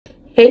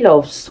Hey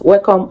loves,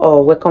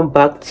 welcome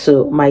back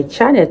to my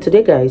channel.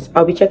 Today guys,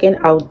 I'll be checking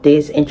out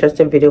this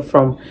interesting video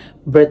from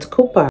Brett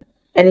Cooper,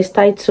 and it's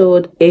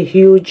titled "A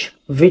Huge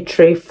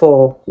Victory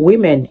for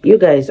Women." You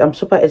guys, I'm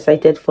super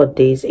excited for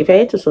this. If you're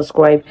here to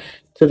subscribe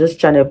to this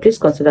channel, please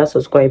consider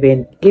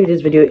subscribing. Give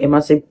this video a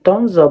massive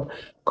thumbs up,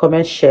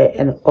 comment, share,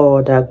 and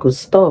all that good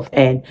stuff.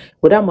 And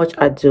without much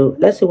ado,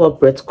 let's see what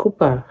Brett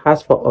Cooper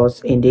has for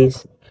us in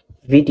this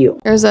video.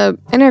 There's a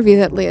interview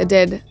that Leah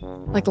did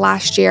like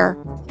last year.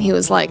 He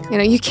was like,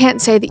 you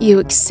can't say that you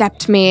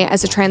accept me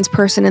as a trans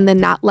person and then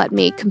not let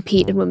me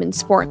compete in women's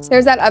sports.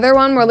 There's that other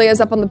one where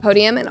Leah's up on the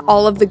podium and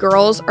all of the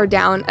girls are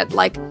down at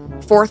like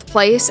 4th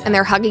place and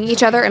they're hugging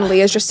each other and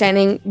Leah's just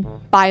standing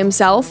by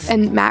himself.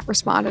 And Matt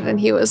responded and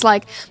he was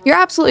like, "You're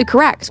absolutely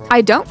correct.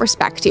 I don't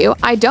respect you.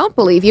 I don't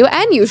believe you,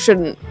 and you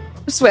shouldn't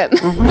swim."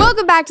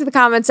 Welcome back to the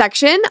comment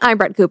section. I'm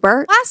Brett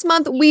Cooper. Last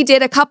month, we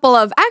did a couple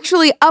of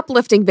actually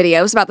uplifting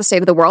videos about the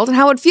state of the world and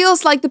how it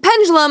feels like the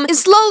pendulum is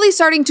slowly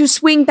starting to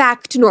swing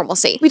back to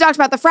normalcy. We talked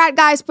about the frat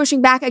guys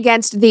pushing back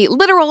against the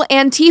literal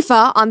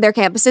Antifa on their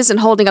campuses and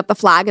holding up the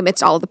flag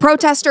amidst all of the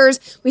protesters.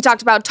 We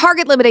talked about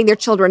Target limiting their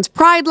children's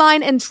Pride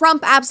line and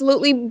Trump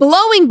absolutely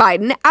blowing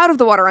Biden out of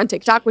the water on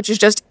TikTok, which is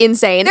just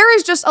insane. There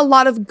is just a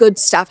lot of good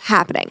stuff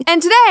happening.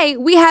 And today,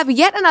 we have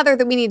yet another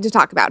that we need to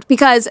talk about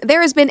because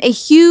there has been a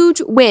huge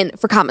win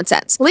for common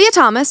sense. Leah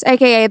Thomas,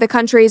 aka the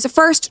country's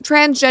first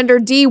transgender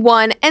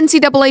D1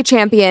 NCAA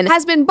champion,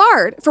 has been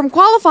barred from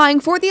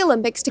qualifying for the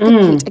Olympics to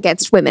compete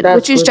against women,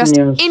 which is just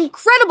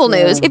incredible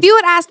news. If you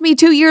had asked me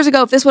 2 years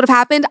ago if this would have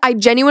happened, I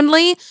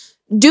genuinely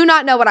do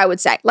not know what I would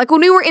say. Like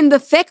when we were in the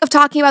thick of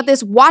talking about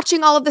this,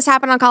 watching all of this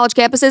happen on college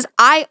campuses,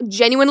 I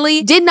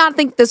genuinely did not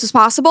think this was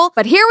possible.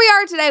 But here we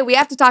are today. We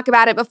have to talk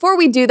about it. Before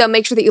we do though,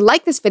 make sure that you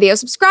like this video,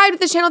 subscribe to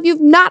the channel if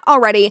you've not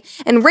already,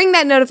 and ring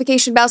that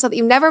notification bell so that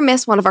you never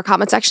miss one of our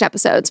comment section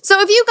episodes.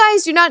 So if you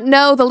guys do not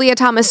know the Leah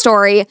Thomas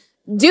story,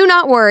 do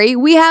not worry.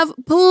 We have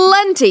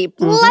plenty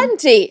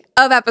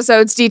of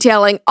episodes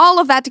detailing all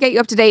of that to get you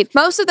up to date.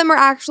 Most of them are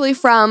actually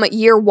from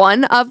year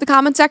 1 of the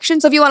comment section.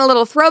 So if you want a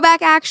little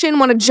throwback action,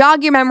 want to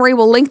jog your memory,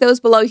 we'll link those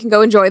below. You can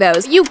go enjoy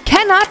those. You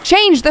cannot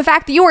change the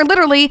fact that you are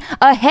literally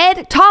a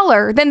head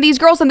taller than these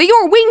girls and that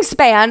your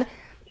wingspan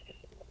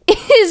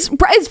is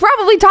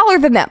probably taller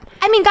than them.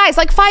 I mean, guys,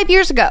 like 5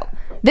 years ago,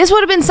 this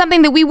would have been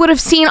something that we would have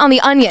seen on The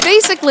Onion.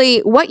 Basically,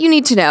 what you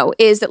need to know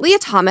is that Leah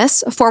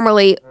Thomas,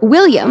 formerly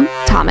William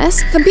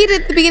Thomas,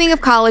 competed at the beginning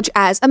of college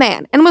as a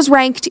man and was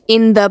ranked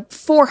in the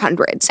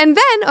 400s. And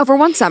then, over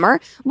one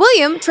summer,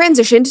 William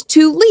transitioned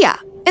to Leah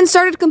and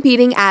started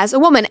competing as a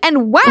woman.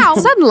 And wow,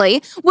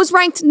 suddenly was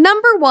ranked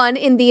 #1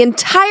 in the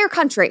entire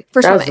country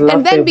for swimming.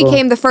 And then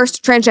became the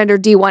first transgender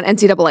D1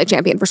 NCAA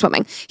champion for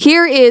swimming.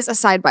 Here is a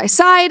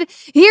side-by-side.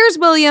 Here's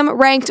William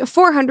ranked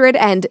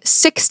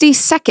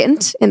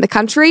 462nd in the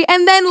country.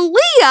 And then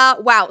Leah,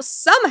 wow,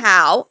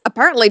 somehow,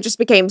 apparently just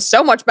became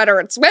so much better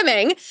at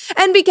swimming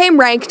and became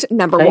ranked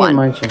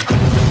 #1.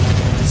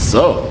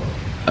 So,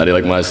 how do you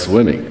like my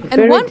swimming?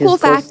 And one cool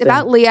fact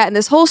about Leah and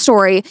this whole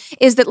story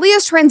is that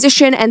Leah's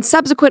transition and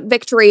subsequent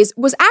victories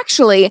was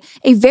actually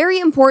a very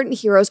important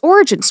hero's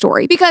origin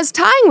story, because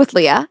tying with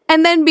Leah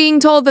and then being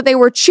told that they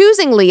were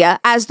choosing Leah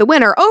as the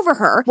winner over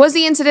her was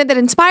the incident that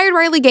inspired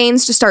Riley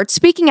Gaines to start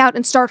speaking out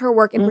and start her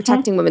work in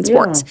protecting women's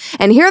sports.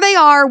 And here they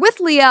are with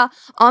Leah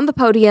on the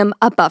podium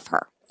above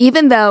her,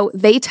 even though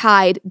they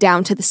tied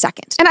down to the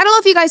 2nd. And I don't know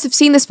if you guys have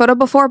seen this photo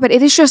before, but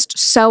it is just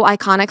so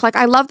iconic. Like,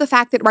 I love the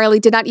fact that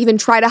Riley did not even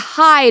try to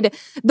hide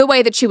the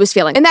way that she was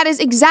feeling. And that is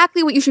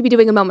exactly what you should be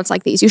doing in moments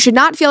like these. You should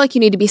not feel like you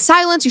need to be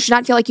silenced. You should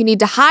not feel like you need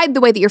to hide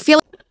the way that you're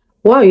feeling.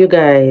 Wow, you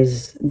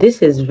guys,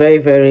 this is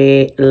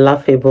very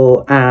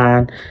laughable,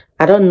 and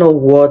I don't know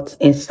what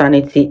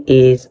insanity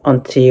is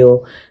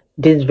until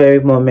this very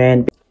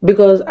moment,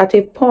 because at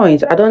a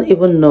point, I don't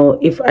even know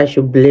if I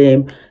should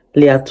blame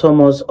Leah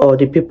Thomas or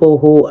the people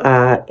who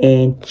are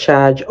in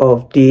charge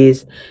of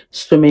these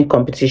swimming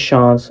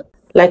competitions.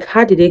 Like,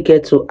 how did they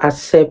get to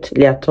accept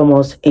Leah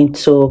Thomas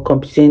into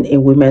competing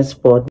in women's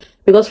sport?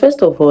 Because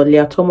first of all,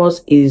 Leah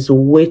Thomas is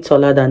way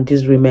taller than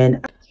these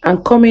women,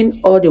 and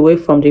coming all the way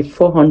from the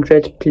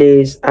 400th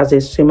place as a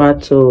swimmer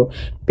to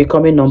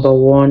becoming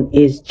 #1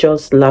 is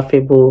just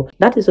laughable.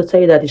 That is to tell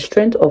you that the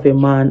strength of a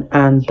man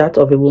and that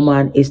of a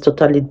woman is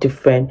totally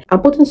different.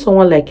 And putting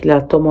someone like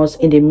Leah Thomas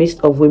in the midst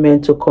of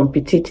women to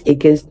compete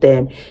against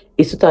them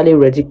is totally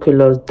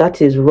ridiculous.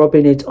 That is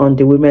rubbing it on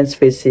the women's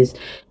faces.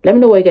 Let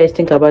me know what you guys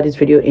think about this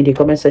video in the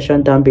comment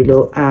section down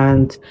below,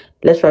 and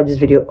let's wrap this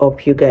video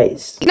up, you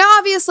guys. Now,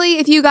 obviously,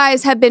 if you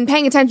guys have been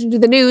paying attention to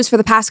the news for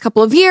the past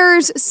couple of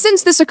years,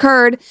 since this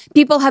occurred,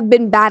 people have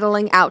been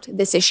battling out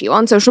this issue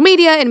on social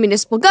media and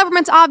municipal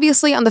governments,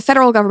 obviously on the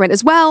federal government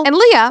as well. And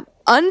Leah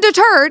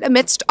undeterred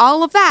amidst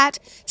all of that,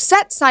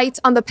 set sights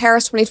on the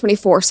Paris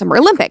 2024 Summer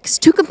Olympics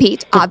to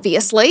compete,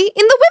 obviously,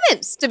 in the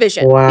women's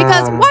division. Wow.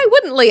 Because why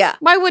wouldn't Leah?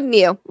 Why wouldn't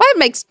you? Well, it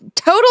makes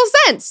total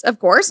sense, of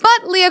course.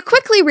 But Leah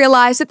quickly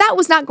realized that that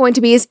was not going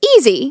to be as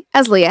easy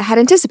as Leah had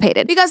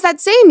anticipated. Because that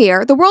same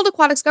year, the World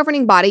Aquatics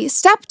governing body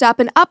stepped up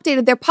and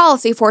updated their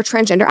policy for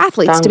transgender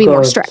athletes to be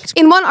more strict.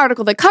 In one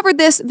article that covered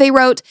this, they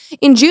wrote,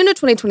 in June of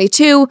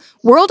 2022,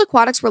 World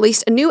Aquatics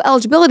released a new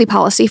eligibility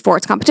policy for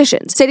its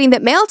competitions, stating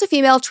that male to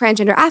female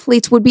transgender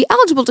athletes would be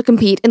eligible to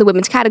compete in the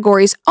women's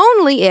categories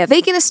only if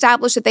they can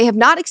establish that they have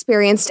not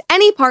experienced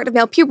any part of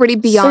male puberty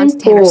beyond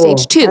Tanner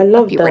stage 2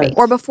 of puberty,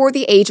 or before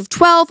the age of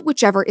 12,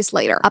 whichever is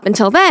later. Up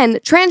until then,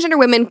 transgender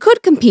women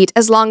could compete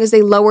as long as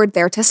they lowered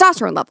their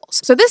testosterone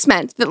levels. So this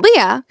meant that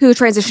Leah, who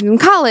transitioned in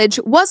college,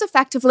 was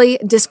effectively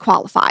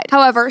disqualified.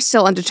 However,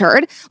 still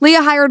undeterred,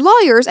 Leah hired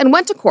lawyers and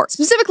went to court,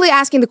 specifically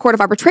asking the Court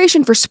of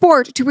Arbitration for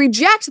Sport to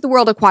reject the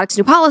World Aquatics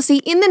new policy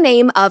in the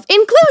name of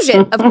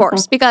inclusion, of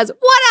course, because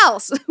what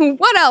else?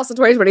 What else in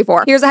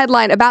 2024? Here's a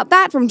headline about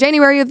that from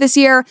January of this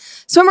year.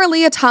 Swimmer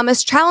Leah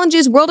Thomas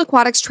challenges World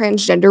Aquatics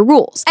transgender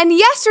rules. And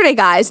yesterday,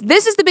 guys,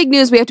 this is the big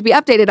news we have to be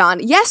updated on.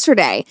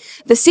 Yesterday,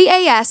 the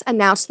CAS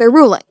announced their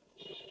ruling.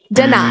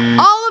 Denied.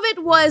 All of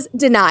it was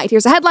denied.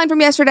 Here's a headline from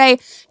yesterday.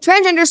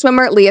 Transgender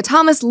swimmer Leah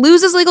Thomas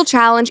loses legal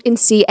challenge in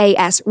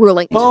CAS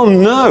ruling. Oh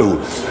no.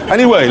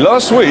 Anyway,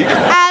 last week...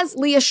 As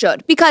Leah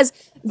should, because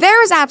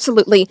there is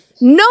absolutely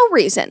no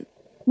reason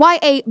why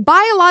a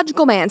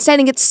biological man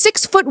standing at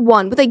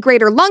 6'1" with a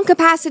greater lung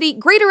capacity,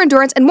 greater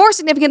endurance, and more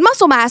significant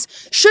muscle mass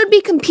should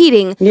be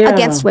competing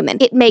against women.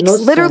 It makes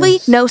literally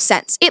no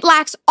sense. It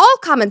lacks all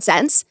common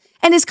sense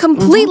and is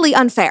completely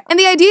unfair. And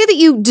the idea that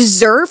you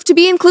deserve to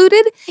be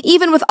included,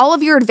 even with all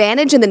of your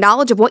advantage and the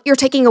knowledge of what you're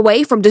taking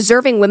away from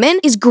deserving women,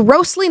 is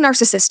grossly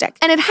narcissistic.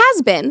 And it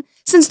has been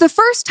since the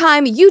first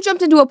time you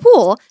jumped into a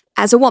pool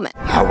as a woman.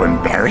 How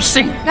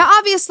embarrassing. Now,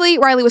 obviously,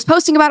 Riley was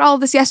posting about all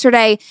of this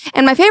yesterday,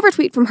 and my favorite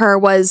tweet from her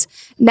was,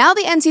 now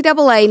the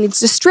NCAA needs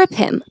to strip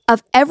him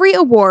of every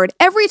award,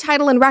 every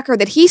title and record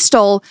that he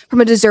stole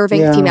from a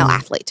deserving female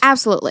athlete.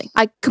 Absolutely.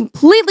 I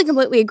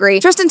completely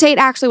agree. Tristan Tate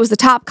actually was the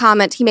top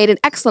comment. He made an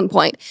excellent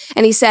point,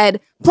 and he said,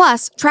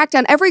 plus, track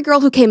down every girl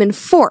who came in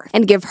fourth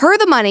and give her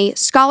the money,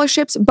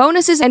 scholarships,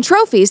 bonuses, and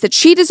trophies that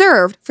she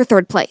deserved for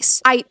third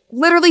place. I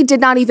literally did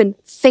not even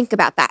think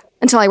about that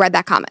until I read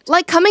that comment.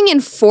 Like, coming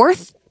in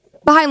fourth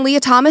behind Leah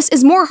Thomas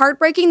is more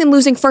heartbreaking than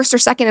losing first or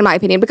second, in my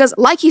opinion, because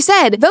like he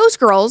said, those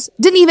girls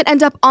didn't even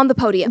end up on the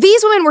podium.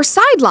 These women were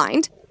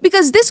sidelined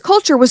because this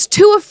culture was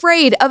too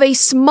afraid of a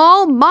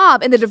small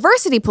mob in the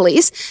diversity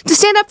police to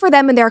stand up for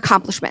them and their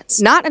accomplishments.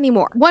 Not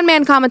anymore. One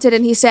man commented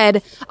and he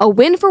said, a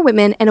win for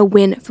women and a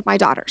win for my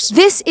daughters.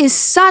 This is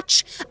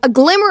such a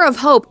glimmer of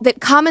hope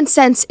that common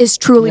sense is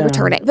truly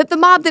returning. That the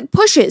mob that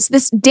pushes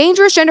this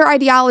dangerous gender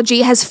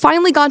ideology has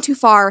finally gone too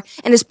far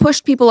and has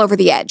pushed people over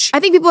the edge.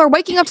 I think people are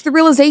waking up to the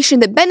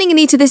realization that bending a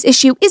knee to this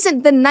issue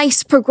isn't the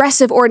nice,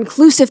 progressive, or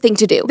inclusive thing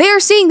to do. They are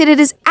seeing that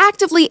it is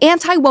actively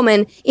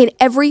anti-woman in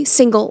every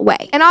single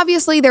way. And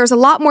obviously, there's a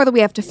lot more that we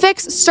have to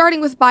fix,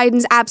 starting with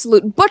Biden's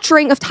absolute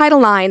butchering of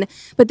Title IX,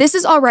 but this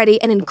is already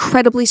an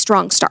incredibly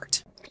strong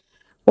start.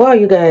 Wow,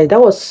 you guys,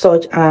 that was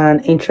such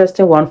an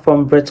interesting one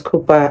from Brett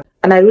Cooper.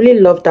 And I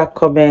really love that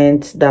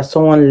comment that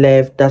someone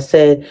left that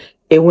said,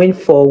 a win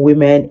for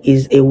women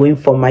is a win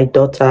for my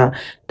daughter.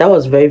 That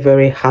was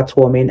very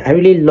heartwarming. I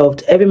really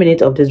loved every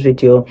minute of this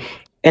video.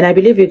 And I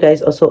believe you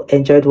guys also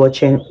enjoyed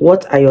watching.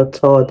 What are your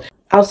thoughts?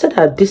 I'll say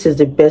that this is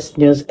the best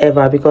news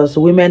ever because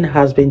women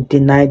has been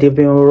denied, they've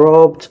been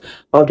robbed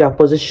of their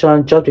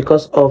position just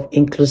because of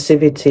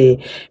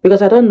inclusivity.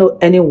 Because I don't know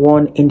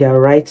anyone in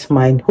their right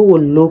mind who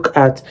will look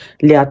at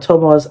Leah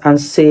Thomas and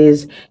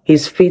says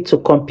he's fit to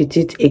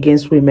compete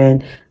against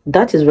women.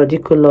 That is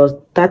ridiculous.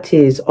 That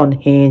is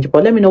unhinged.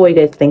 But let me know what you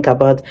guys think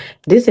about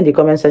this in the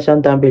comment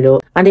section down below.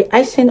 And the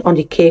icing on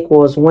the cake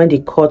was when the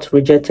court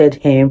rejected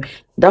him.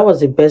 That was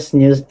the best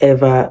news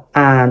ever.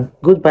 And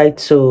goodbye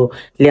to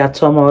Leah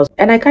Thomas.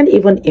 And I can't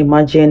even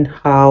imagine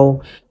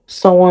how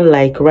someone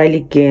like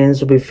Riley Gaines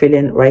will be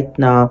feeling right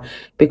now,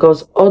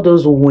 because all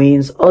those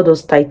wins, all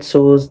those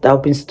titles that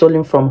have been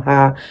stolen from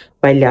her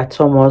by Leah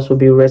Thomas will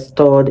be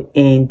restored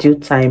in due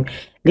time.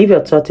 Leave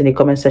your thoughts in the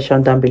comment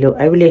section down below.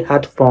 I really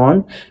had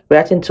fun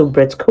reacting to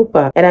Brett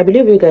Cooper, and I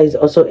believe you guys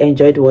also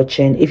enjoyed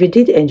watching. If you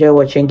did enjoy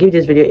watching, give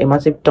this video a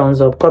massive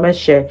thumbs up, comment,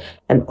 share,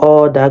 and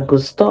all that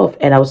good stuff.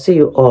 And I'll see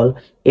you all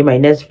in my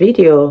next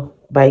video.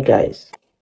 Bye guys.